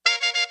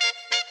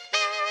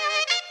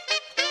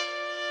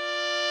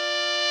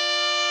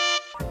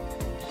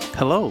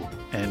Hello,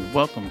 and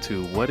welcome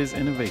to What is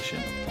Innovation,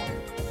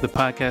 the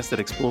podcast that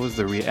explores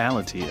the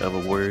reality of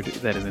a word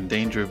that is in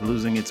danger of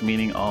losing its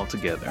meaning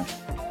altogether.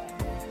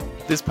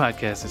 This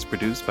podcast is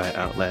produced by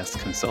Outlast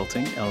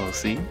Consulting,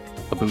 LLC,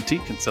 a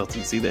boutique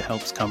consultancy that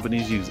helps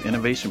companies use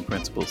innovation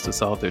principles to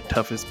solve their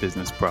toughest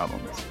business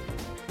problems.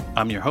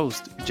 I'm your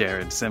host,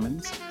 Jared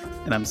Simmons,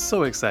 and I'm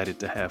so excited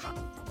to have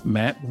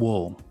Matt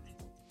Wool.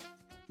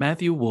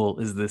 Matthew Wool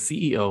is the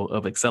CEO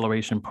of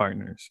Acceleration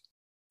Partners.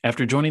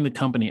 After joining the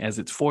company as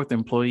its fourth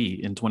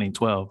employee in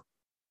 2012,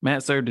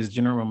 Matt served as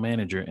general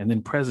manager and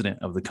then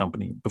president of the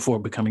company before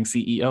becoming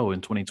CEO in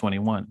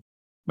 2021.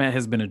 Matt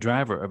has been a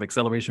driver of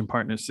Acceleration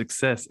Partners'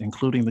 success,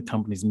 including the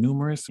company's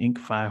numerous Inc.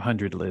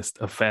 500 list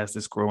of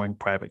fastest growing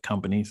private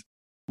companies,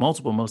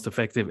 multiple most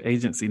effective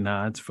agency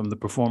nods from the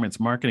Performance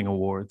Marketing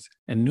Awards,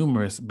 and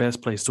numerous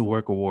Best Place to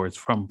Work awards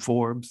from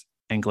Forbes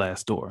and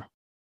Glassdoor.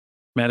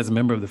 Matt is a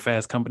member of the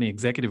Fast Company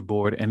Executive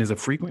Board and is a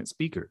frequent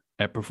speaker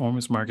at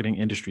performance marketing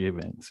industry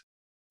events.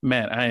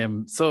 Matt, I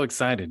am so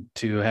excited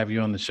to have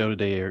you on the show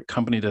today. Your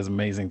company does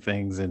amazing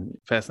things and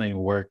fascinating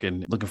work,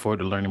 and looking forward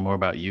to learning more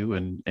about you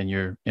and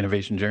your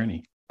innovation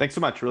journey. Thanks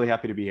so much. Really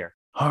happy to be here.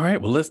 All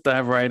right, well, let's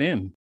dive right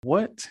in.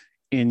 What,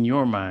 in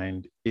your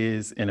mind,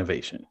 is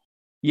innovation?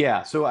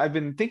 Yeah, so I've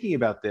been thinking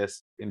about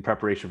this in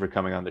preparation for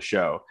coming on the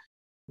show.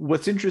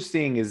 What's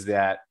interesting is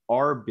that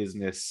our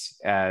business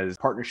as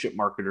partnership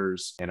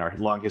marketers and our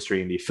long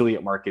history in the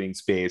affiliate marketing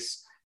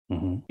space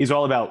is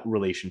all about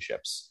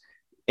relationships.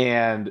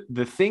 And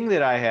the thing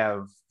that I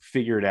have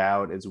figured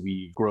out as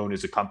we've grown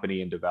as a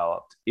company and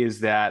developed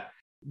is that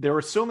there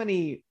are so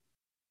many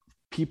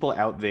people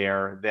out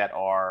there that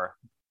are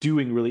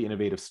doing really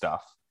innovative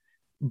stuff,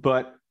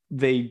 but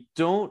they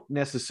don't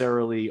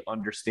necessarily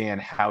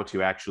understand how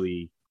to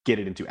actually get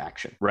it into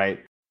action, right?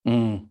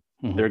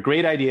 They're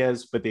great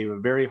ideas, but they have a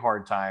very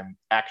hard time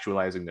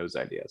actualizing those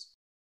ideas.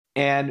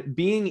 And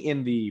being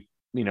in the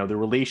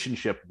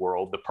relationship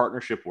world, the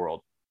partnership world,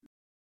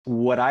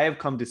 what I have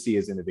come to see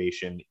as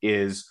innovation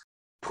is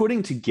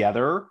putting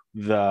together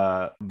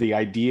the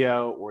idea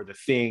or the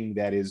thing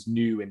that is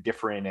new and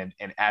different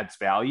and adds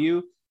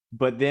value,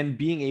 but then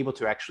being able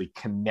to actually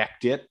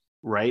connect it,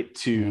 right,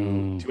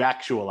 to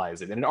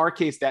actualize it. And in our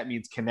case, that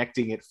means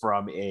connecting it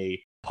from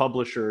a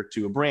publisher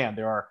to a brand.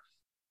 There are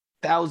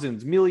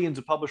thousands, millions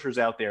of publishers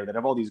out there that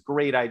have all these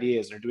great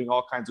ideas and are doing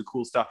all kinds of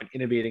cool stuff and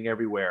innovating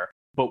everywhere.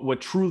 But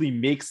what truly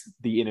makes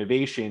the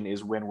innovation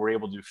is when we're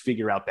able to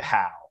figure out the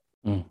how.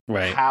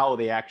 Right. How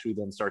they actually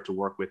then start to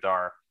work with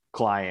our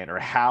client or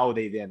how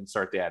they then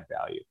start to add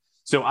value.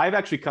 So I've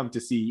actually come to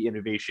see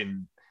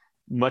innovation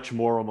much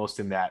more almost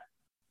in that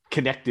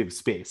connective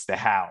space, the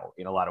how,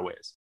 in a lot of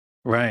ways.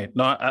 Right.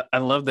 No, I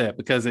love that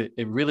because it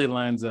really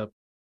lines up.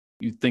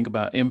 You think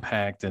about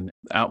impact and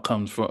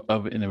outcomes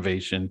of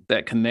innovation,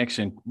 that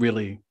connection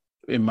really,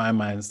 in my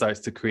mind, starts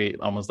to create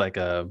almost like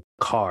a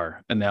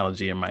car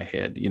analogy in my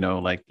head.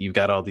 Like you've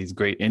got all these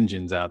great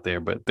engines out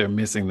there, but they're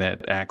missing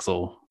that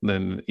axle,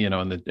 then,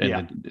 and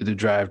the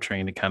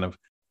drivetrain to kind of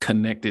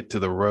connect it to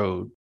the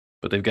road.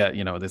 But they've got,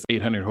 this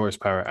 800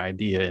 horsepower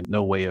idea and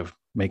no way of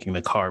making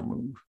the car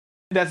move.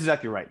 That's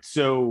exactly right.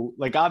 So,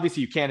 obviously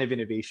you can't have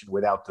innovation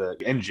without the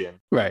engine.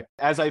 Right.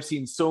 As I've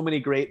seen so many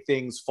great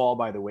things fall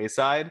by the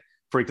wayside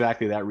for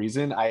exactly that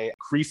reason, I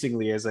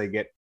increasingly, as I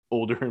get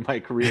older in my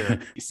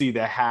career, see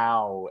the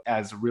how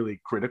as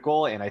really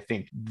critical. And I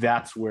think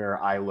that's where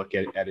I look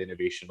at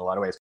innovation in a lot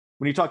of ways.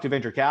 When you talk to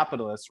venture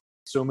capitalists,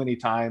 so many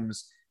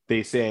times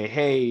they say,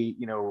 hey,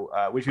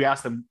 if you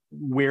ask them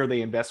where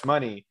they invest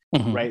money,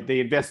 right? They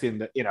invest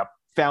in a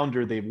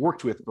founder they've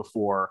worked with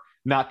before,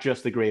 not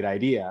just the great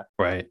idea.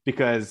 Right.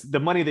 Because the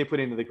money they put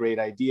into the great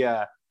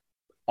idea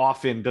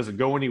often doesn't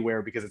go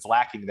anywhere because it's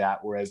lacking that.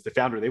 Whereas the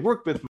founder they've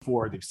worked with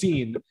before, they've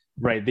seen,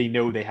 right? They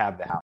know they have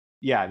the how.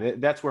 Yeah,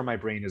 that's where my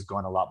brain has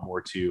gone a lot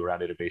more to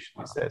around innovation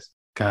these days.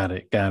 Got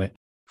it. If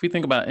we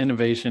think about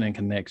innovation and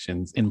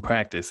connections in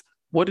practice,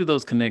 what do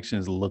those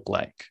connections look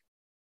like?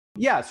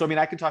 Yeah, so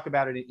I can talk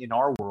about it in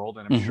our world,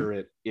 and I'm sure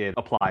it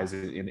applies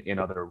in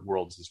other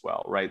worlds as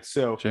well, right?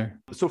 So, Sure.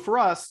 So for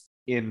us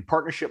in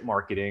partnership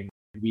marketing,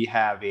 we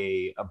have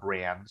a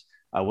brand.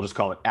 We'll just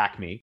call it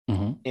Acme.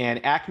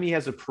 And Acme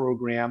has a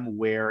program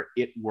where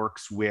it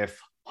works with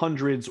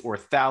hundreds or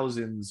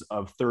thousands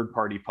of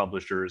third-party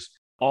publishers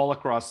all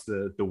across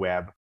the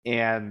web.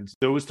 And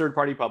those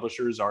third-party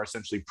publishers are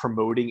essentially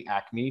promoting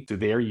Acme to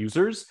their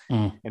users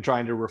and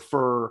trying to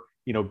refer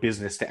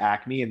business to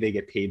Acme, and they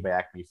get paid by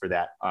Acme for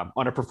that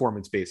on a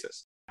performance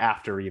basis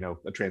after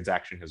a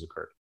transaction has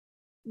occurred.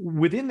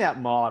 Within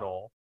that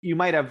model, you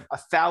might have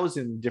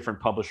 1,000 different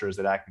publishers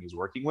that Acme is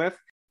working with,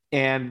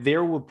 and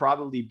there will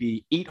probably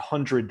be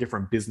 800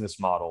 different business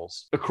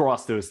models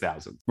across those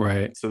 1,000.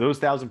 Right. So those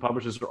 1,000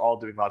 publishers are all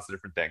doing lots of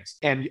different things.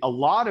 And a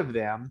lot of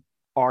them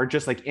are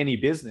just like any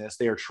business.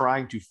 They are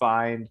trying to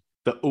find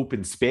the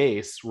open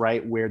space,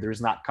 right, where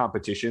there's not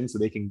competition, so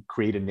they can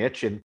create a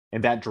niche, and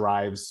that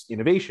drives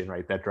innovation,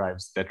 right? That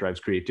drives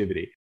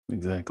creativity.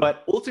 Exactly.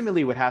 But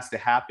ultimately, what has to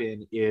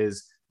happen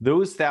is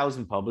those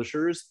 1,000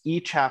 publishers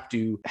each have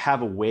to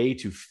have a way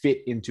to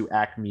fit into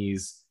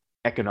Acme's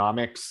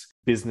economics,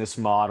 business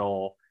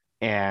model,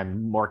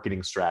 and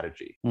marketing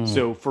strategy.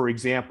 So, for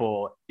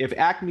example, if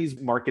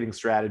Acme's marketing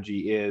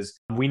strategy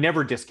is we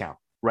never discount,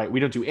 right? We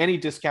don't do any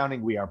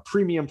discounting. We are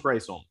premium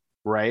price only,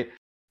 right?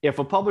 If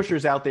a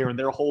publisher's out there and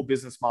their whole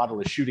business model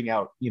is shooting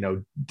out,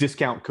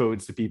 discount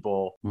codes to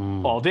people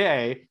all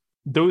day,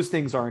 those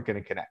things aren't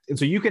going to connect. And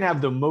so you can have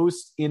the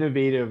most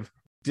innovative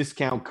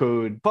discount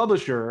code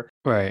publisher,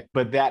 right?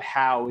 But that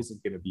how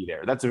isn't going to be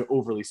there. That's an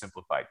overly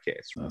simplified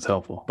case. Right? That's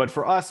helpful. But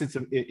for us,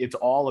 it's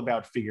all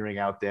about figuring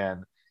out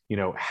then,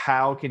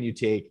 how can you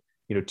take,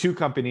 two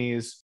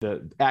companies,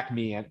 the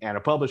Acme and a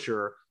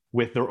publisher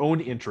with their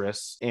own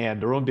interests and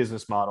their own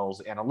business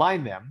models and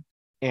align them.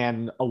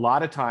 And a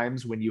lot of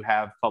times when you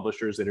have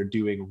publishers that are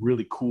doing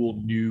really cool,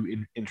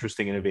 new,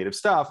 interesting, innovative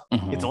stuff,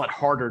 it's a lot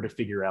harder to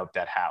figure out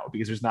that how,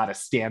 because there's not a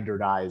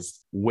standardized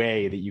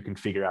way that you can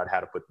figure out how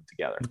to put them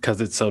together.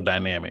 Because it's so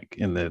dynamic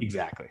in the...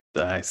 Exactly.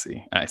 I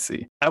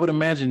see. I would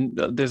imagine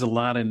there's a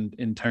lot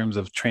in terms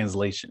of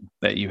translation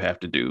that you have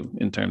to do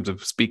in terms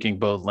of speaking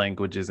both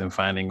languages and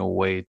finding a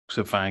way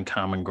to find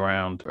common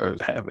ground or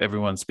have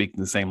everyone speak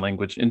the same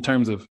language in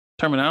terms of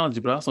terminology,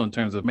 but also in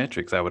terms of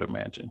metrics, I would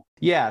imagine.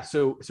 Yeah.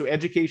 So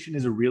education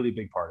is a really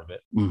big part of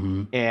it.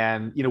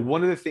 And,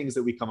 one of the things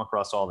that we come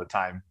across all the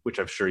time, which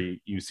I'm sure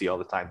you see all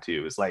the time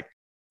too, is like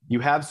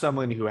you have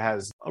someone who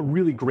has a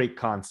really great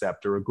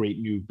concept or a great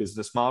new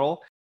business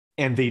model,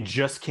 and they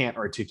just can't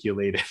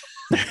articulate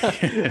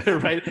it,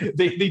 right?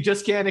 They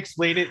just can't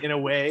explain it in a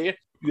way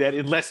that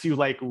unless you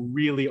like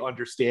really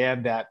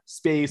understand that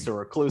space or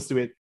are close to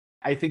it.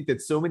 I think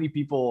that so many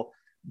people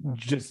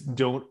just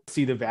don't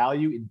see the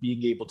value in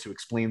being able to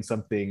explain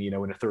something, in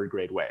a third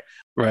grade way.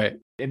 Right.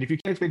 And if you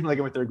can't explain it like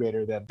I'm a third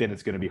grader, then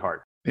it's going to be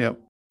hard. Yep.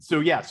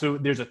 So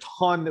there's a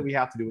ton that we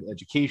have to do in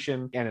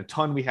education and a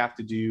ton we have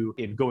to do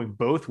in going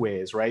both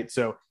ways, right?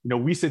 So,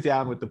 we sit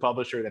down with the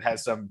publisher that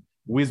has some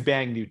whiz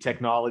bang new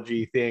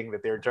technology thing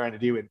that they're trying to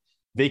do, and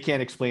they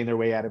can't explain their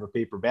way out of a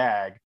paper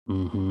bag.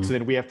 So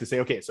then we have to say,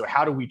 okay, so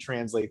how do we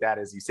translate that,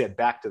 as you said,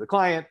 back to the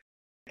client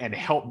and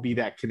help be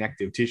that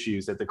connective tissue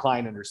so that the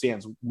client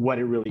understands what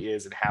it really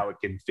is and how it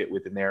can fit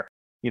within their,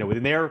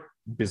 within their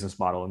business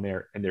model and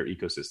their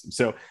ecosystem.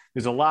 So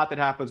there's a lot that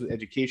happens with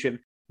education.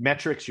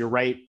 Metrics, you're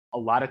right. A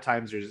lot of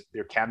times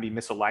there can be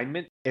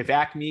misalignment. If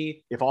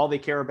Acme, if all they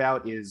care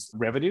about is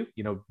revenue,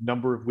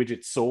 number of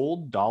widgets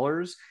sold,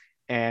 dollars,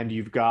 and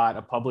you've got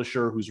a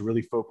publisher who's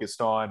really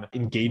focused on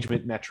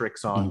engagement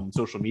metrics on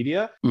social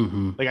media.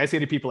 Like I say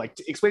to people, like,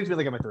 explain to me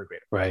like I'm a third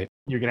grader. Right.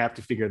 You're going to have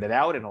to figure that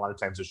out. And a lot of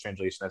times there's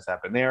translation that's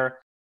happened there.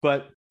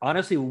 But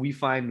honestly, what we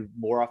find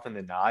more often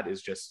than not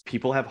is just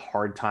people have a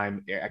hard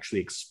time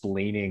actually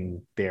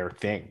explaining their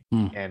thing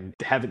and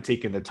haven't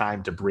taken the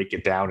time to break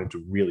it down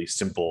into really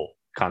simple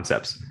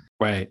concepts.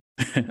 Right.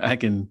 I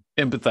can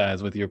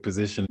empathize with your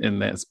position in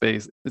that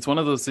space. It's one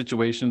of those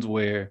situations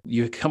where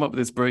you come up with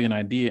this brilliant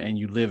idea and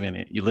you live in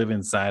it. You live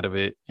inside of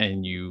it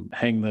and you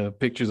hang the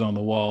pictures on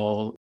the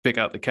wall, pick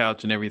out the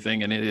couch and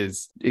everything. And it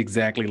is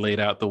exactly laid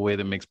out the way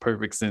that makes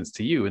perfect sense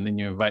to you. And then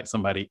you invite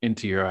somebody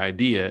into your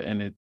idea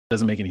and it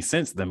doesn't make any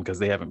sense to them because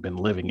they haven't been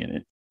living in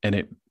it.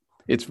 And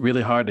it's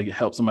really hard to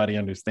help somebody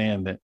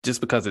understand that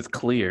just because it's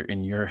clear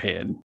in your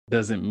head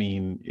doesn't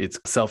mean it's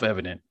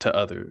self-evident to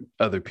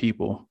other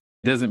people.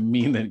 It doesn't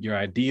mean that your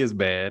idea is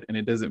bad, and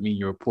it doesn't mean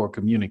you're a poor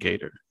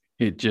communicator.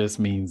 It just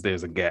means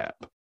there's a gap.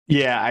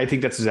 Yeah, I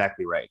think that's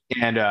exactly right.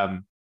 And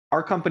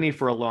our company,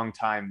 for a long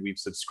time, we've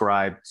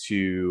subscribed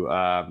to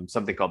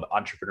something called the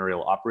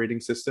Entrepreneurial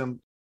Operating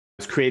System.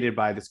 It was created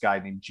by this guy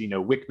named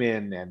Gino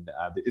Wickman, and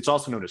it's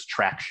also known as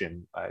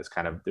Traction. It's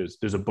kind of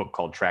there's a book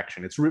called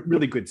Traction. It's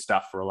really good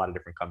stuff for a lot of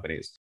different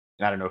companies.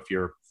 And I don't know if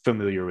you're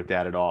familiar with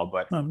that at all,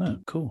 but I'm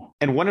not. Cool.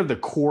 And one of the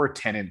core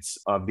tenets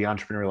of the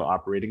Entrepreneurial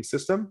Operating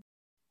System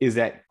is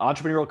that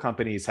entrepreneurial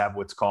companies have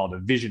what's called a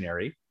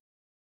visionary,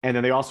 and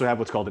then they also have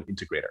what's called an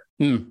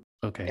integrator.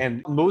 Okay.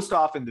 And most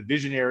often the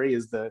visionary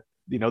is the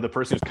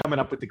person who's coming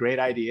up with the great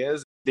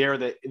ideas. They're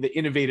the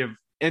innovative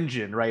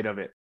engine, right, of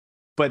it.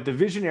 But the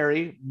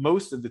visionary,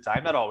 most of the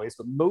time, not always,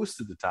 but most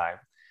of the time,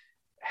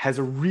 has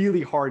a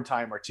really hard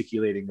time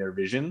articulating their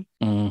vision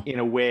in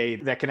a way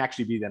that can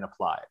actually be then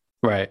applied.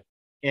 Right.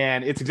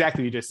 And it's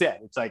exactly what you just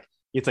said. It's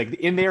like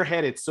in their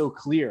head, it's so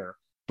clear,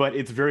 but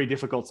it's very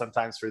difficult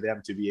sometimes for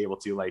them to be able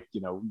to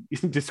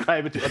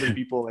describe it to other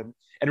people and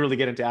really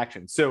get into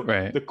action. So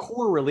The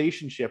core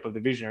relationship of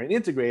the visionary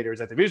and integrator is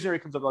that the visionary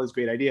comes up with all these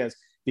great ideas.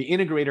 The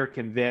integrator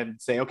can then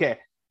say, okay,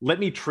 let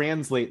me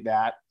translate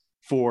that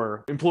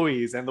for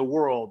employees and the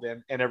world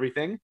and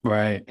everything.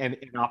 Right. And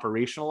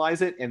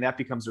operationalize it. And that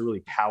becomes a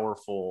really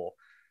powerful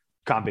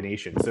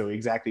combination. So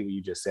exactly what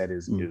you just said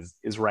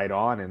is right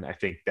on. And I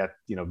think that,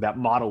 that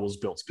model was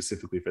built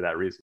specifically for that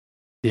reason.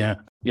 Yeah.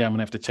 I'm going to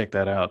have to check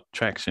that out.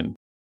 Traction.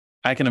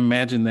 I can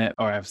imagine that,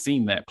 or I've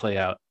seen that play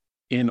out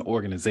in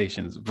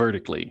organizations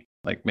vertically.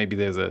 Like maybe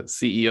there's a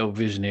CEO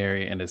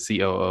visionary and a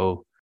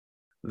COO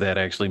that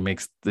actually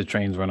makes the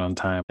trains run on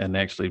time and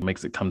actually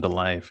makes it come to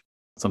life.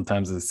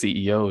 Sometimes the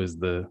CEO is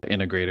the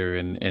integrator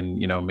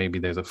and maybe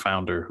there's a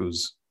founder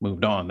who's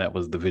moved on that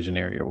was the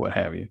visionary or what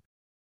have you.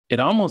 It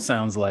almost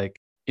sounds like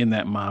in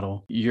that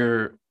model,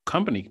 your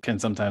company can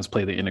sometimes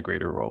play the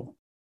integrator role.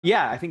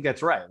 Yeah, I think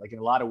that's right. Like in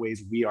a lot of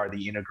ways, we are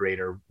the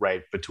integrator,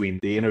 right, between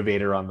the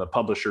innovator on the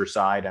publisher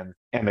side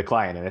and the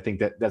client. And I think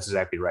that that's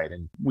exactly right.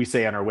 And we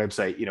say on our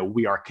website,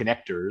 we are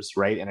connectors,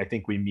 right? And I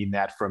think we mean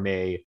that from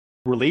a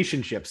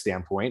relationship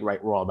standpoint,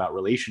 right? We're all about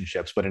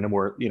relationships, but in a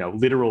more,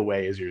 literal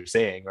way, as you're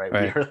saying, right?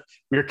 Right.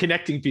 We're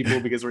connecting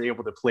people because we're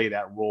able to play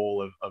that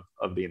role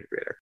of the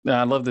integrator. Now,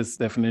 I love this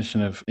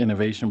definition of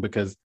innovation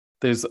because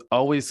there's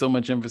always so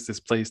much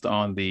emphasis placed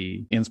on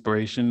the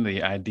inspiration,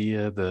 the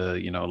idea, the,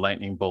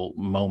 lightning bolt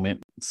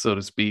moment, so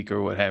to speak,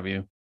 or what have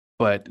you,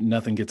 but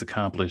nothing gets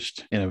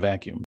accomplished in a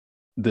vacuum.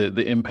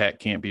 The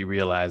impact can't be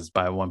realized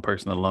by one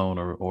person alone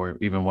or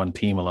even one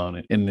team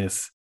alone in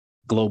this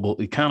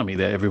global economy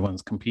that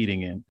everyone's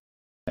competing in.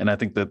 And I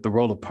think that the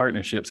role of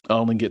partnerships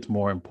only gets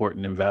more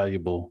important and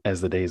valuable as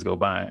the days go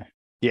by.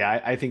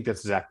 Yeah, I think that's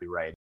exactly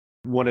right.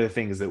 One of the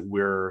things that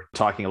we're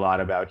talking a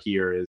lot about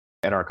here is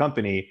at our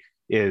company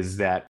is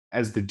that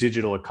as the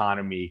digital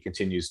economy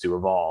continues to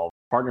evolve,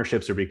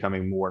 partnerships are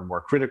becoming more and more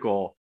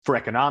critical for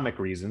economic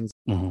reasons,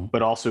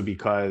 but also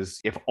because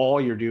if all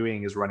you're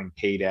doing is running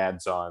paid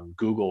ads on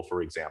Google,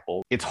 for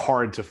example, it's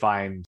hard to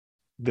find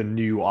the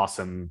new,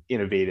 awesome,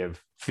 innovative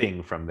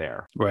thing from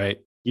there. Right.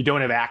 You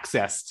don't have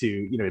access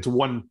to, it's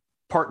one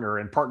partner,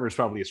 and partner is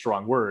probably a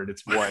strong word.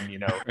 It's one,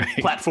 right.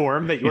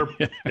 platform that you're,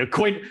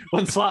 coin,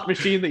 one slot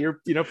machine that you're,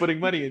 putting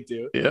money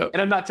into. Yep.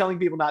 And I'm not telling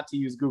people not to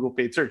use Google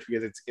paid search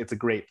because it's a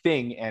great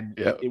thing. And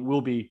it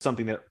will be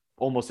something that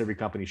almost every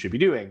company should be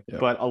doing.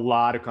 Yep. But a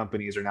lot of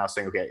companies are now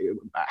saying, okay,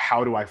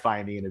 how do I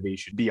find the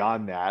innovation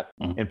beyond that?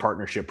 And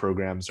partnership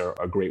programs are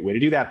a great way to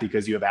do that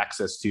because you have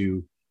access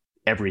to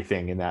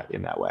everything in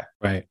that way.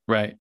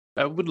 Right.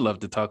 I would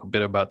love to talk a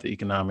bit about the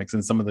economics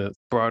and some of the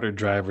broader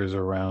drivers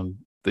around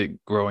the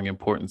growing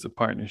importance of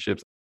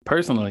partnerships.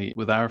 Personally,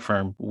 with our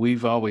firm,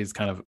 we've always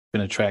kind of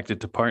been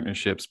attracted to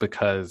partnerships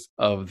because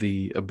of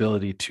the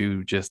ability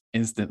to just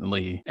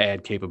instantly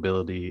add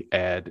capability,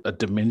 add a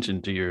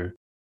dimension to your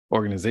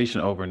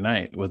organization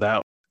overnight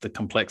without the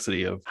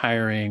complexity of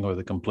hiring or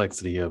the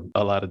complexity of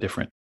a lot of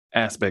different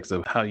aspects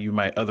of how you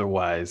might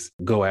otherwise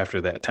go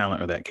after that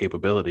talent or that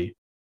capability.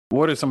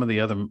 What are some of the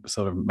other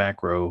sort of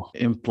macro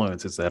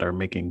influences that are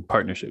making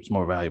partnerships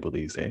more valuable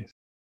these days?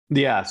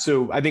 Yeah.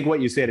 So I think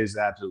what you said is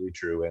absolutely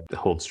true and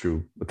holds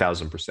true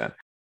 1,000%.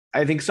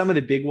 I think some of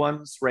the big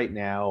ones right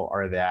now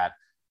are that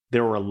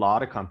there are a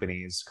lot of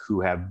companies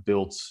who have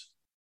built,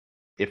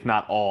 if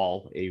not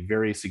all, a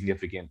very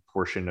significant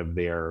portion of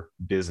their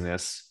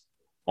business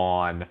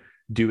on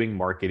doing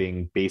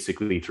marketing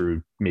basically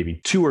through maybe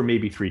 2 or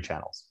maybe 3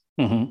 channels.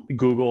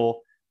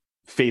 Google,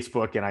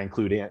 Facebook, and I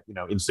include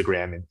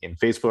Instagram in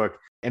Facebook,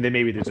 and then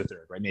maybe there's a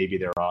third, right? Maybe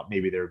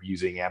they're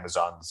using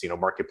Amazon's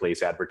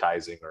marketplace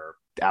advertising or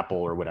Apple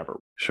or whatever.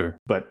 Sure,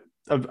 but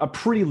a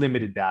pretty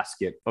limited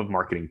basket of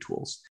marketing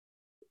tools.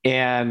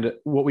 And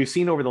what we've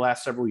seen over the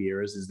last several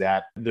years is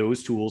that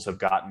those tools have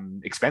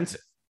gotten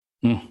expensive.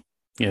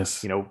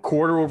 Yes,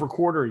 quarter over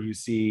quarter, you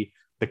see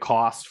the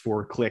cost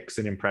for clicks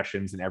and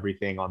impressions and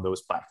everything on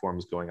those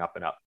platforms going up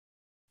and up.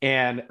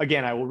 And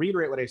again, I will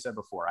reiterate what I said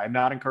before. I'm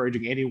not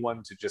encouraging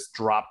anyone to just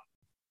drop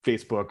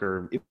Facebook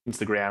or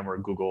Instagram or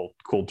Google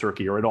cold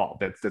turkey or at all.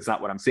 That's not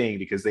what I'm saying,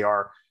 because they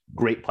are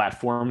great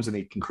platforms and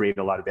they can create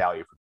a lot of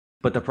value.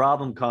 But the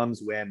problem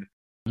comes when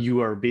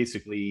you are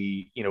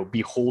basically,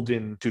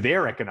 beholden to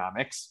their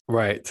economics.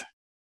 Right.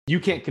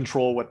 You can't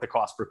control what the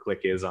cost per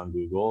click is on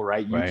Google,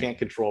 right? You can't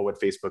control what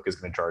Facebook is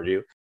going to charge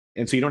you.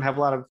 And so you don't have a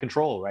lot of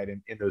control, right,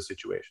 in those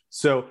situations.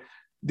 So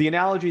the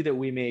analogy that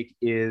we make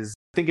is,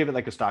 think of it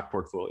like a stock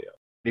portfolio.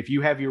 If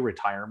you have your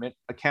retirement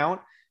account,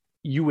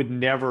 you would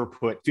never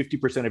put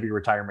 50% of your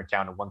retirement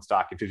account in one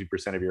stock and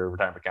 50% of your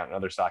retirement account in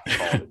another stock and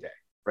call it a day,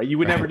 right? You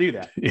would never do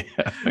that.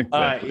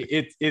 Exactly.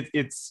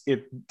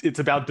 It's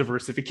about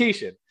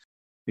diversification.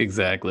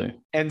 Exactly.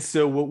 And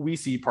so what we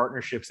see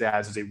partnerships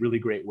as is a really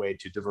great way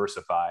to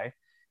diversify.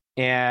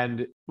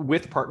 And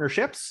with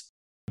partnerships,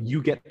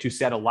 you get to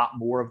set a lot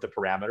more of the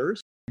parameters.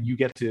 You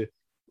get to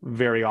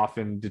very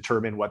often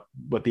determine what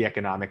the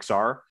economics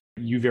are.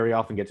 You very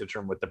often get to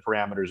determine what the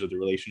parameters of the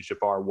relationship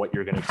are, what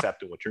you're going to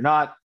accept and what you're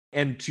not.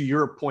 And to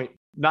your point,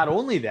 not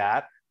only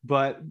that,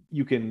 but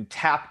you can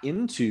tap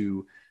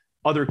into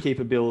other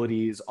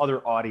capabilities,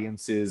 other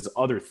audiences,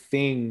 other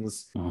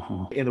things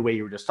in the way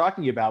you were just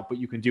talking about, but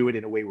you can do it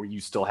in a way where you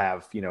still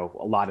have,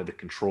 a lot of the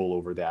control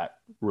over that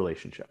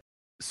relationship.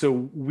 So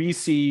we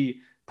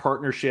see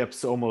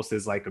partnerships almost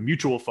as like a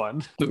mutual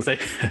fund. It's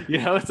like,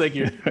 it's like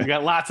you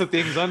got lots of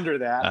things under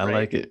that. I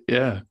like it.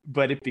 Yeah.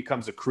 But it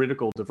becomes a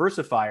critical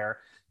diversifier.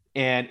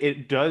 And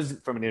it does,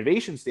 from an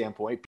innovation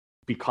standpoint,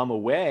 become a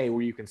way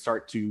where you can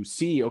start to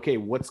see, okay,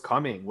 what's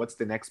coming? What's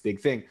the next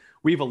big thing?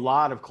 We have a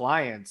lot of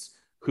clients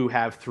who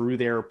have, through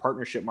their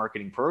partnership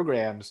marketing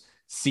programs,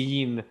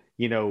 seen,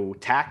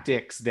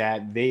 tactics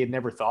that they had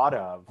never thought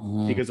of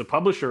because a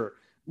publisher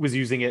was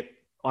using it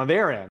on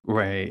their end.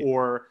 Right.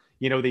 Or,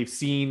 they've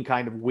seen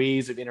kind of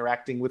ways of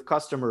interacting with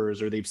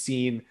customers, or they've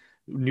seen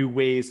new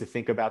ways to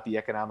think about the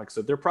economics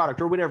of their product,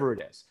 or whatever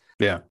it is.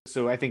 Yeah.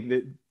 So I think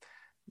that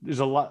there's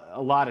a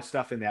lot of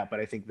stuff in that, but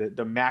I think that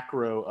the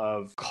macro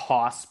of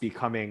costs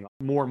becoming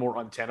more and more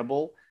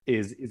untenable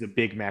is a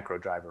big macro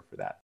driver for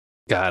that.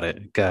 Got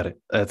it. Got it.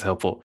 That's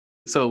helpful.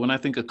 So when I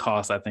think of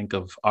cost, I think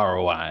of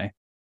ROI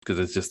because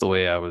it's just the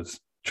way I was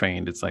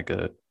trained. It's like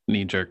a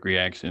knee-jerk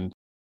reaction.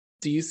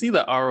 Do you see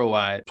the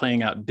ROI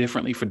playing out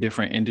differently for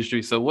different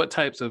industries? So what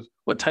types of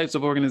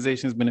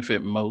organizations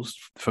benefit most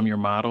from your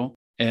model?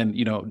 And,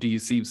 do you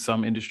see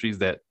some industries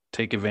that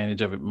take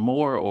advantage of it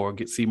more or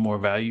see more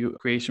value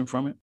creation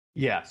from it?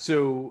 Yeah.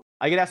 So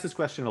I get asked this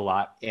question a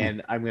lot,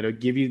 and I'm going to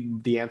give you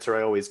the answer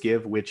I always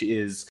give, which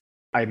is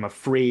I'm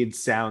afraid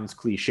sounds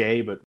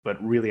cliche, but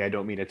really I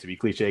don't mean it to be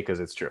cliche because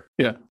it's true.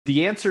 Yeah.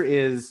 The answer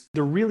is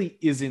there really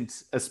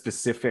isn't a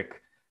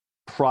specific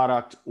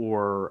product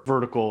or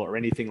vertical or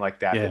anything like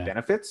that that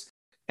benefits.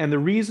 And the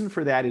reason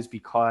for that is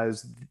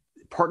because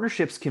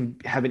partnerships can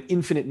have an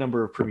infinite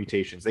number of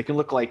permutations. They can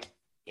look like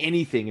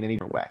anything in any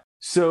way.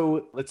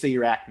 So let's say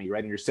you're Acme, right?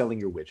 And you're selling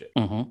your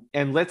widget.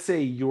 And let's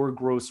say your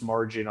gross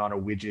margin on a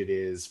widget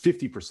is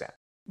 50%.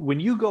 When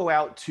you go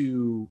out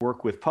to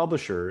work with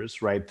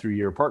publishers, right, through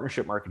your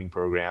partnership marketing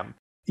program,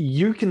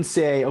 you can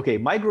say, okay,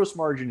 my gross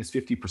margin is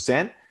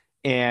 50%,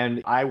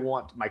 and I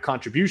want my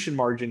contribution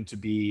margin to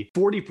be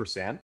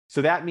 40%.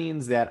 So that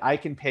means that I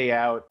can pay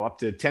out up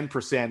to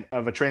 10%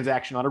 of a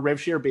transaction on a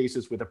rev share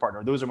basis with a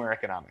partner. Those are my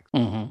economics.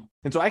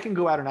 And so I can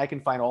go out and I can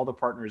find all the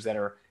partners that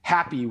are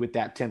happy with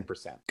that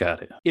 10%.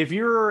 Got it. If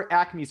you're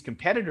Acme's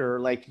competitor,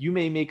 like you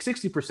may make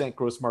 60%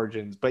 gross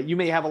margins, but you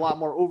may have a lot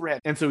more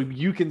overhead. And so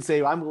you can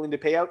say, I'm willing to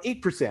pay out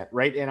 8%,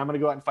 right? And I'm going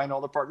to go out and find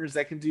all the partners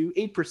that can do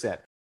 8%.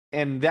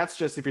 And that's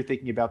just if you're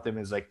thinking about them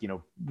as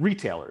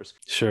retailers.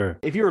 Sure.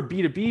 If you're a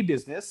B2B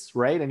business,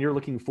 right, and you're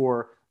looking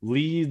for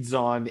leads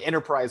on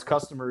enterprise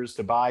customers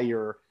to buy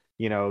your,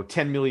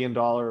 $10 million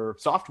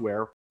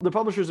software, the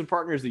publishers and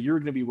partners that you're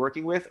going to be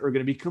working with are going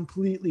to be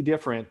completely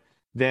different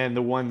than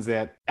the ones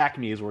that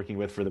Acme is working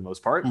with for the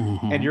most part.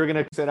 And you're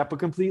going to set up a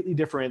completely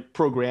different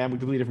program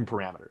with completely different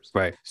parameters.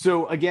 Right.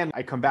 So again,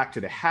 I come back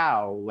to the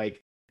how,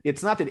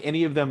 it's not that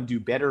any of them do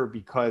better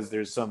because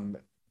there's some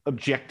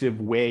objective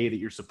way that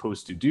you're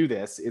supposed to do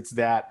this. It's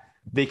that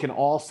they can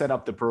all set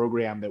up the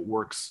program that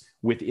works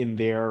within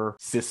their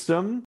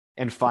system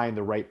and find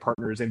the right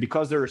partners. And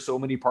because there are so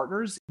many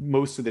partners,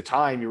 most of the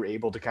time you're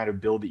able to kind of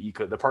build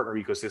the partner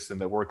ecosystem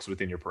that works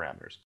within your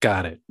parameters.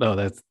 Got it.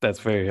 No, that's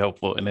very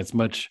helpful. And it's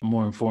much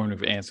more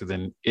informative answer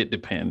than it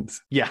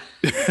depends. Yeah.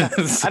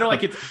 I don't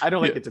like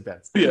it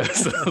depends. Yeah.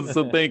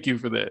 So thank you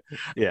for that.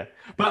 Yeah.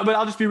 But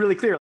I'll just be really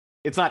clear.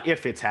 It's not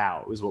if, it's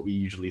how is what we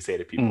usually say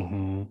to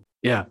people.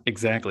 Yeah,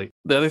 exactly.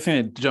 The other thing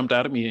that jumped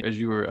out at me as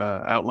you were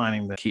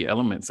outlining the key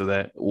elements of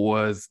that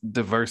was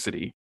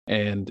diversity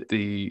and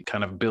the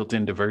kind of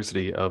built-in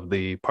diversity of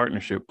the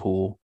partnership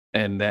pool,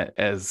 and that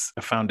as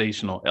a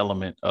foundational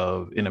element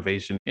of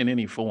innovation in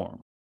any form.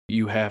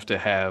 You have to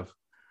have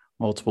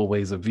multiple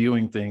ways of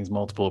viewing things,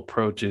 multiple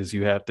approaches.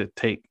 You have to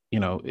take,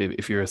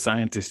 if you're a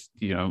scientist,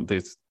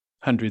 there's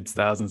hundreds,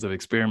 thousands of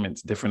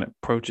experiments, different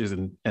approaches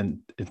and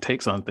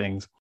takes on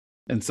things.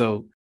 And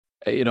so,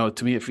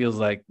 to me, it feels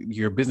like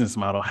your business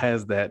model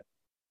has that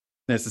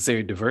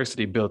necessary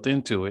diversity built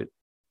into it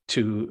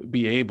to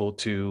be able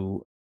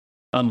to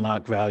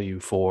unlock value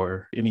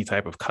for any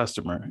type of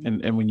customer.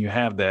 And when you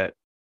have that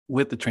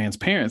with the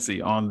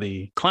transparency on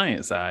the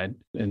client side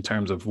in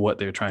terms of what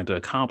they're trying to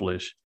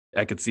accomplish,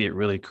 I could see it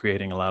really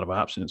creating a lot of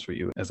options for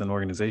you as an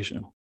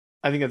organization.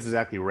 I think that's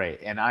exactly right.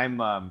 And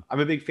I'm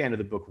a big fan of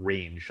the book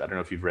Range. I don't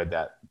know if you've read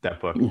that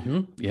book.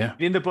 Yeah.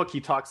 In the book, he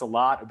talks a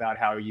lot about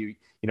how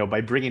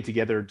by bringing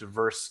together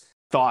diverse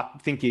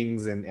thought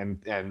thinkings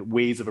and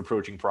ways of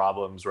approaching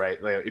problems,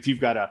 right? Like if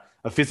you've got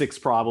a physics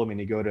problem and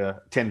you go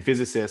to 10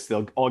 physicists,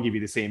 they'll all give you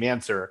the same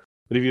answer.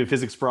 But if you have a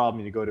physics problem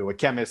and you go to a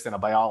chemist and a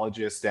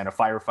biologist and a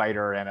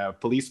firefighter and a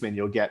policeman,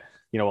 you'll get,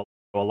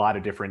 a lot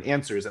of different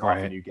answers, and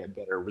often you get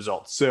better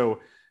results. So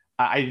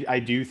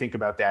I do think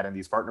about that in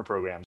these partner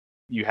programs.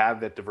 You have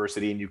that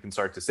diversity and you can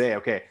start to say,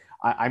 okay,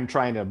 I'm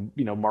trying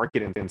to,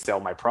 market and sell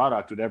my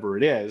product, whatever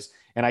it is.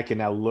 And I can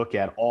now look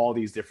at all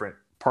these different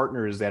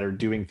partners that are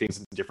doing things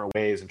in different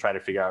ways and try to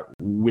figure out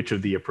which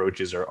of the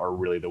approaches are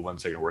really the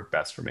ones that are going to work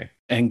best for me.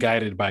 And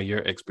guided by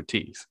your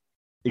expertise.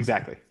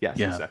 Exactly. Yes,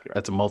 yeah, exactly right.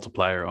 That's a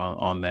multiplier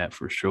on that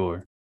for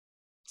sure.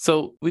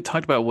 So we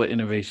talked about what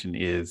innovation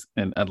is,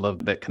 and I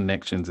love that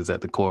connections is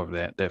at the core of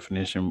that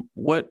definition.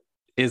 What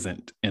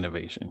isn't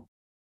innovation?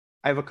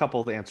 I have a couple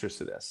of answers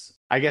to this.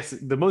 I guess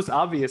the most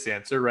obvious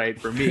answer, right,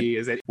 for me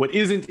is that what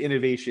isn't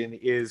innovation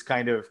is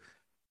kind of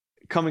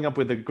coming up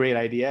with a great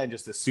idea and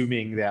just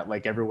assuming that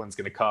everyone's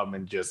going to come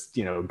and just,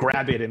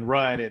 grab it and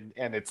run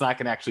and it's not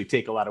going to actually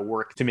take a lot of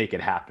work to make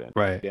it happen.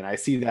 Right. And I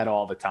see that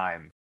all the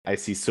time. I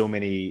see so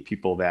many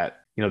people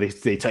that,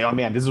 they tell you, oh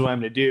man, this is what I'm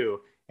going to do.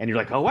 And you're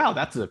like, oh, wow,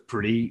 that's a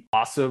pretty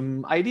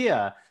awesome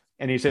idea.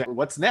 And you say,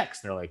 what's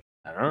next? And they're like,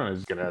 I don't know,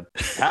 it's going to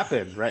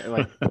happen, right?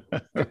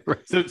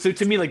 So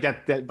to me,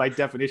 that by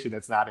definition,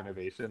 that's not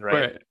innovation,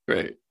 right?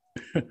 Right.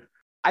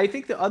 I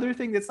think the other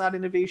thing that's not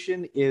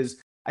innovation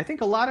is I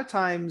think a lot of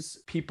times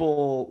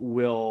people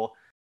will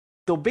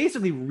they'll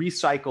basically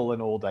recycle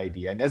an old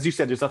idea. And as you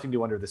said, there's nothing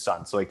new under the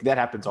sun. So like that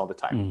happens all the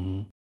time.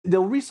 Mm-hmm.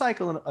 They'll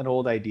recycle an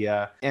old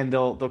idea and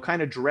they'll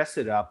kind of dress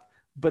it up,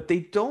 but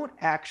they don't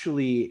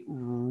actually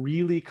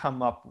really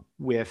come up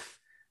with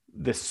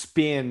the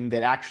spin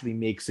that actually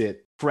makes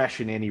it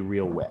fresh in any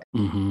real way.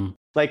 Mm-hmm.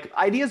 Like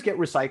ideas get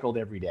recycled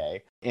every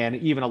day. And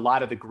even a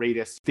lot of the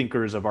greatest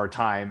thinkers of our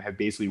time have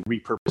basically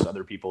repurposed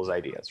other people's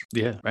ideas.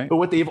 Yeah, right. But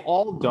what they've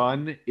all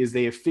done is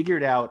they have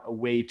figured out a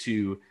way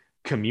to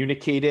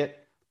communicate it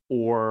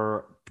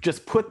or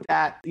just put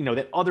that,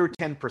 that other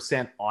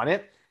 10% on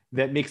it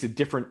that makes it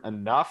different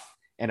enough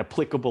and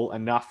applicable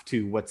enough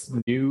to what's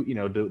new,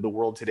 the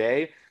world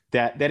today,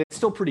 that it's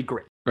still pretty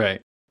great.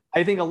 Right.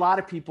 I think a lot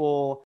of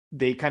people,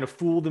 they kind of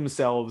fool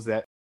themselves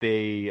that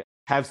they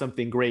have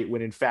something great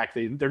when in fact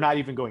they're not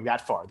even going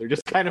that far. They're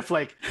just kind of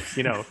like,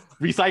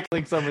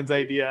 recycling someone's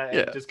idea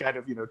and just kind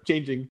of,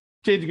 changing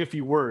a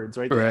few words,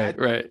 right?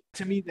 Right.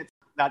 To me, that's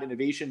not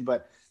innovation,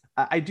 but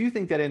I do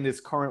think that in this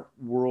current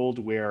world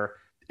where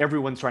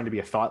everyone's trying to be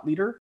a thought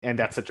leader, and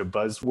that's such a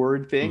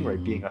buzzword thing,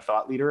 right? Being a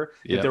thought leader,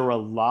 that there are a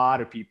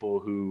lot of people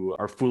who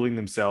are fooling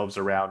themselves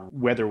around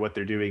whether what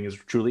they're doing is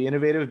truly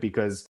innovative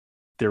because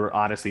they're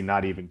honestly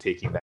not even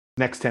taking that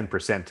next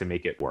 10% to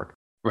make it work.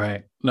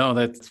 Right. No,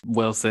 that's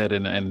well said.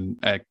 And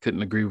I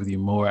couldn't agree with you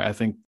more. I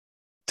think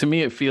to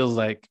me, it feels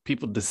like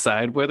people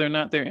decide whether or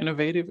not they're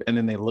innovative and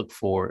then they look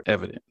for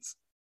evidence.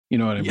 You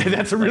know what I mean? Yeah,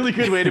 that's a really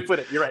good way to put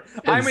it. You're right.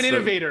 I'm an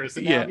innovator.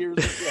 So now here's,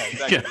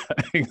 exactly. Yeah,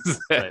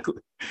 exactly.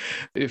 Right.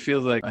 It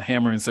feels like a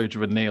hammer in search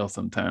of a nail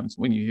sometimes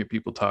when you hear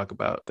people talk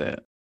about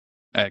that.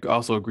 I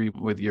also agree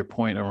with your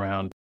point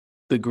around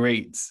the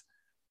greats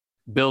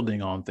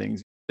building on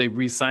things. They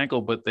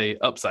recycle, but they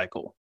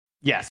upcycle.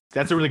 Yes,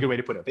 that's a really good way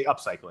to put it. They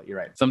upcycle it. You're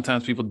right.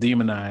 Sometimes people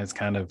demonize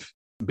kind of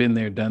been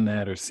there, done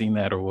that, or seen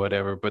that or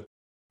whatever, but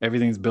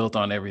everything's built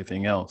on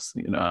everything else.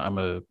 I'm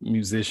a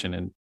musician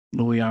and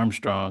Louis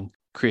Armstrong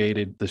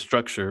created the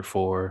structure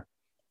for,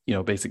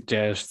 basic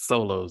jazz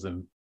solos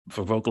and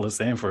for vocalists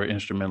and for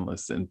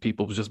instrumentalists. And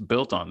people just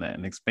built on that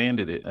and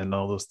expanded it and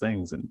all those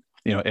things. And,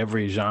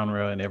 every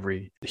genre and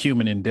every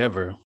human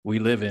endeavor, we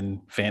live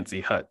in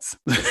fancy huts.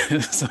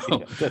 So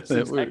that's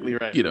exactly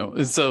right.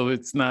 And so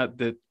it's not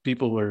that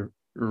people are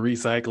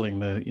recycling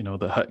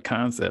the hut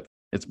concept.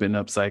 It's been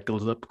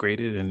upcycled,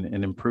 upgraded,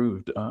 and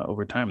improved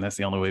over time. That's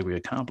the only way we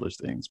accomplish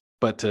things.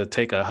 But to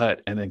take a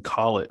hut and then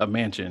call it a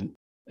mansion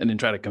and then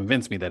try to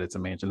convince me that it's a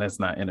mansion, that's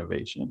not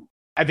innovation.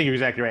 I think you're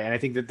exactly right. And I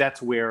think that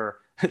that's where,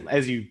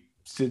 as you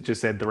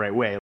just said the right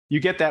way, you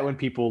get that when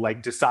people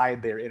like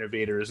decide they're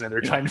innovators and they're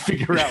trying to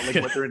figure out like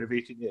what their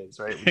innovation is,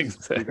 right?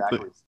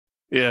 Exactly.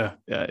 Yeah,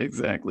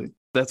 exactly.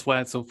 That's why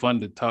it's so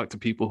fun to talk to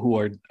people who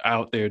are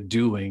out there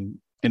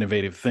doing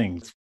innovative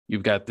things.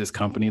 You've got this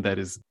company that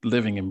is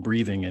living and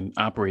breathing and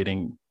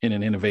operating in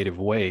an innovative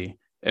way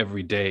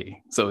every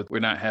day. So we're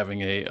not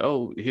having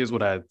here's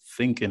what I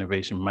think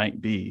innovation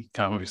might be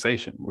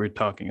conversation. We're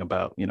talking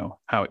about,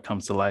 how it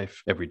comes to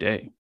life every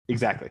day.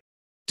 Exactly.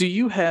 Do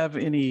you have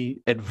any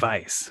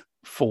advice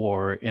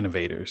for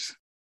innovators?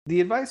 The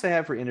advice I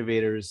have for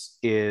innovators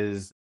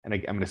is, and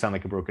I'm going to sound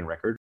like a broken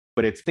record,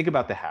 but it's think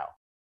about the how.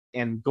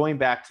 And going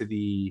back to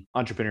the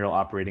entrepreneurial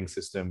operating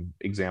system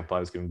example I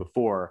was giving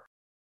before,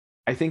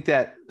 I think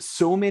that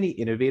so many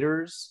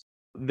innovators,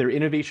 their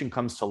innovation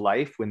comes to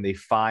life when they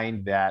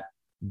find that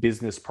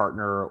business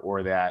partner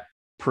or that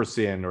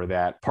person or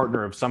that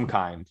partner of some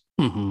kind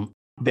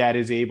that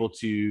is able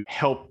to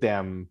help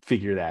them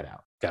figure that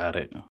out. Got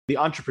it. The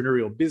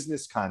entrepreneurial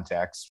business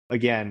context,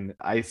 again,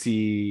 I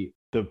see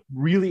the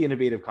really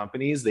innovative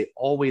companies, they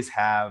always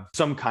have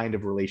some kind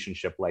of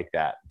relationship like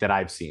that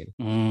I've seen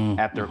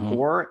at their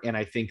core. And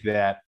I think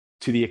that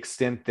to the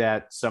extent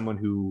that someone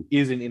who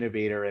is an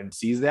innovator and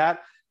sees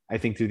that, I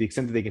think to the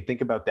extent that they can think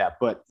about that,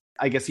 but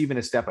I guess even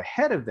a step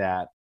ahead of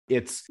that,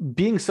 it's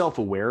being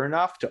self-aware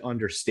enough to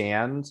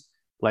understand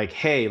like,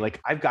 hey,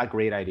 like I've got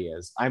great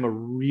ideas. I'm a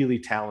really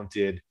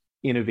talented,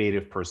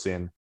 innovative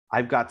person.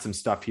 I've got some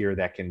stuff here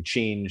that can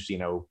change,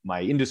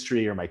 my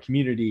industry or my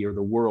community or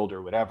the world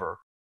or whatever.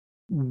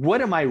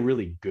 What am I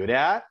really good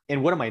at?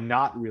 And what am I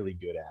not really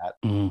good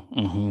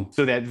at?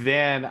 So that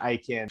then I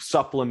can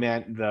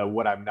supplement the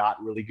what I'm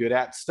not really good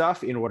at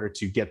stuff in order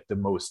to get the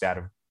most out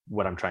of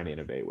what I'm trying to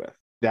innovate with.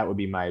 That would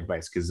be my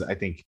advice, because I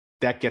think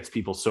that gets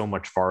people so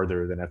much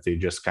farther than if they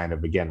just kind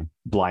of, again,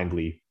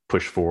 blindly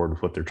push forward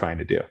with what they're trying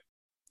to do.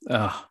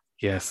 Oh,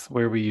 yes.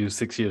 Where were you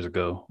 6 years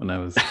ago when I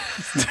was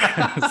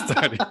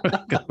starting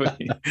my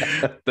company?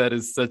 That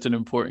is such an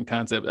important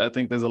concept. I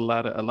think there's a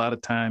lot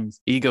of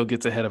times ego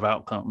gets ahead of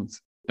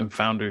outcomes, and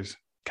founders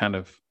kind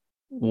of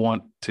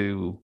want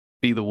to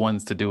be the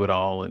ones to do it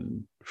all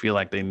and feel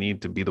like they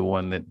need to be the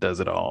one that does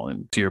it all.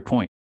 And to your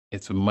point,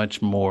 it's a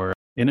much more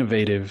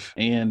innovative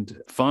and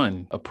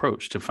fun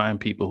approach to find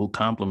people who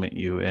complement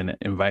you and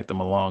invite them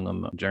along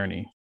on the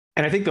journey.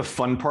 And I think the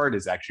fun part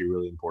is actually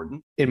really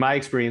important. In my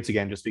experience,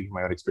 again, just speaking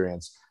from my own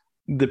experience,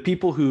 The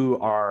people who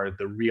are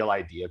the real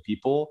idea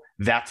people,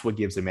 that's what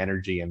gives them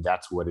energy and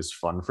that's what is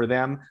fun for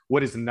them.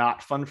 What is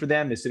not fun for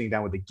them is sitting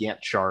down with a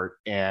Gantt chart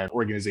and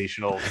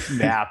organizational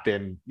map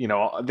and,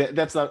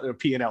 that's not a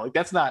P&L. Like,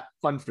 that's not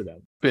fun for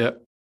them. Yeah.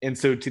 And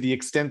so to the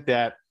extent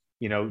that,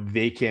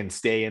 they can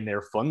stay in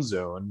their fun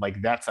zone,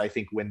 like that's, I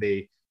think, when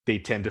they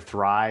tend to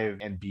thrive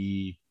and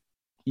be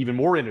even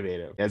more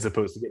innovative as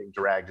opposed to getting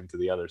dragged into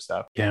the other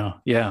stuff. Yeah.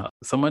 Yeah.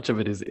 So much of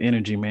it is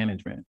energy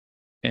management.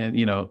 And,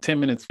 10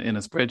 minutes in a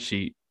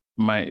spreadsheet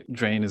might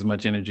drain as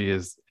much energy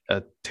as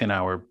a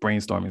 10-hour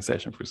brainstorming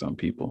session for some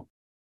people.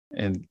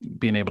 And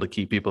being able to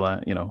keep people,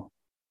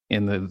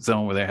 in the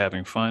zone where they're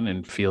having fun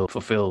and feel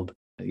fulfilled.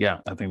 Yeah,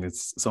 I think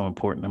that's so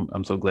important.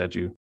 I'm so glad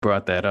you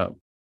brought that up.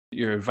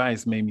 Your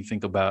advice made me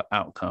think about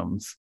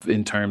outcomes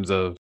in terms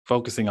of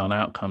focusing on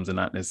outcomes and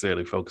not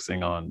necessarily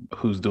focusing on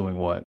who's doing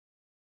what.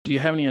 Do you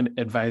have any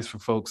advice for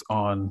folks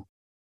on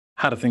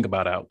how to think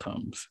about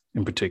outcomes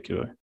in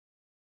particular?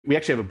 We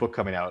actually have a book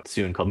coming out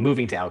soon called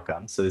Moving to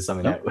Outcomes. So there's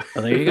something that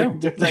there you go.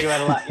 we're talking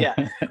about a lot.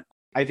 Yeah.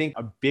 I think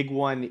a big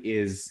one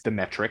is the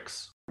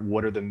metrics.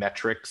 What are the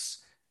metrics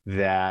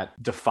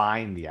that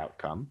define the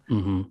outcome?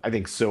 Mm-hmm. I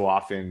think so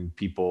often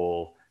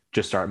people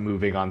just start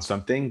moving on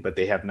something, but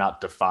they have not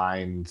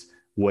defined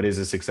what is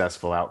a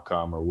successful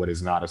outcome or what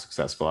is not a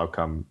successful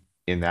outcome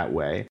in that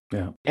way.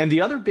 Yeah. And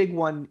the other big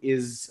one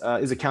is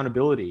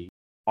accountability.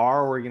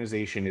 Our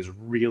organization is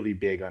really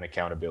big on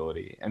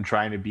accountability and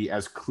trying to be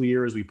as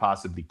clear as we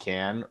possibly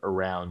can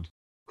around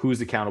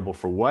who's accountable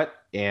for what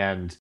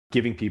and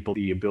giving people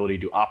the ability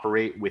to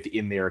operate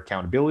within their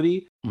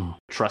accountability,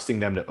 trusting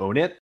them to own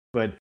it.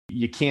 But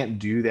you can't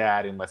do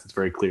that unless it's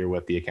very clear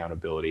what the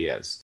accountability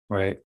is.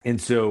 Right. And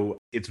so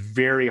it's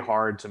very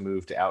hard to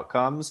move to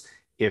outcomes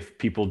if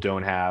people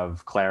don't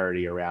have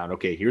clarity around,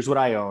 okay, here's what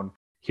I own,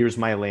 here's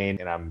my lane,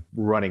 and I'm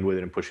running with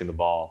it and pushing the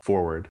ball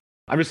forward.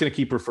 I'm just going to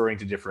keep referring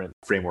to different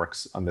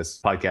frameworks on this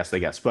podcast, I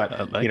guess.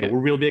 But we're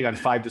real big on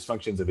 5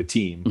 dysfunctions of a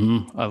team.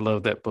 Mm-hmm. I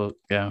love that book.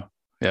 Yeah.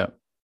 Yeah.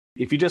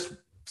 If you just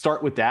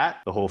start with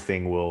that, the whole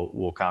thing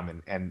will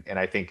come. And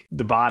I think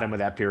the bottom of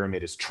that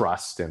pyramid is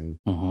trust. And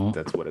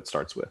that's what it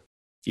starts with.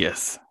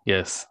 Yes.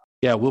 Yes.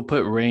 Yeah. We'll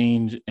put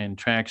range and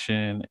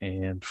traction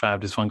and 5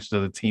 dysfunctions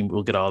of the team.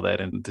 We'll get all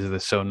that into the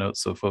show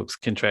notes so folks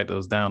can track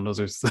those down. Those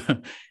are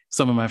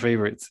some of my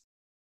favorites.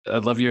 I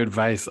love your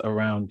advice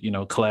around,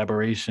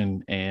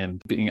 collaboration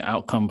and being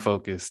outcome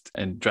focused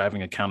and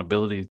driving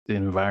accountability in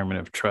an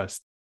environment of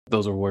trust.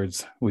 Those are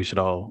words we should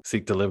all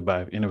seek to live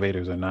by,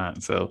 innovators or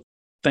not. So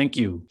thank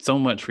you so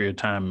much for your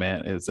time,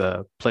 Matt. It's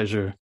a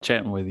pleasure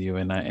chatting with you.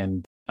 And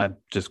I'm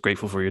just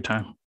grateful for your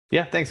time.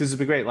 Yeah, thanks. This has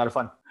been great. A lot of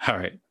fun. All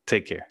right.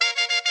 Take care.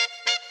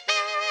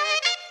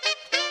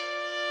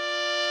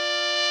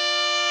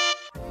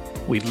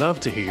 We'd love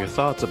to hear your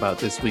thoughts about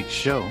this week's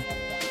show.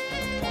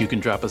 You can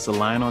drop us a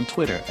line on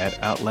Twitter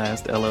at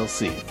Outlast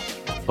LLC,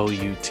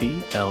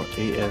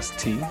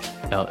 OUTLAST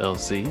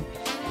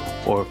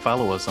LLC, or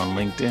follow us on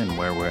LinkedIn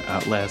where we're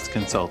Outlast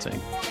Consulting.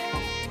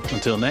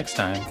 Until next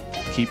time,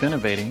 keep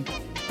innovating,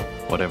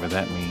 whatever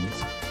that means.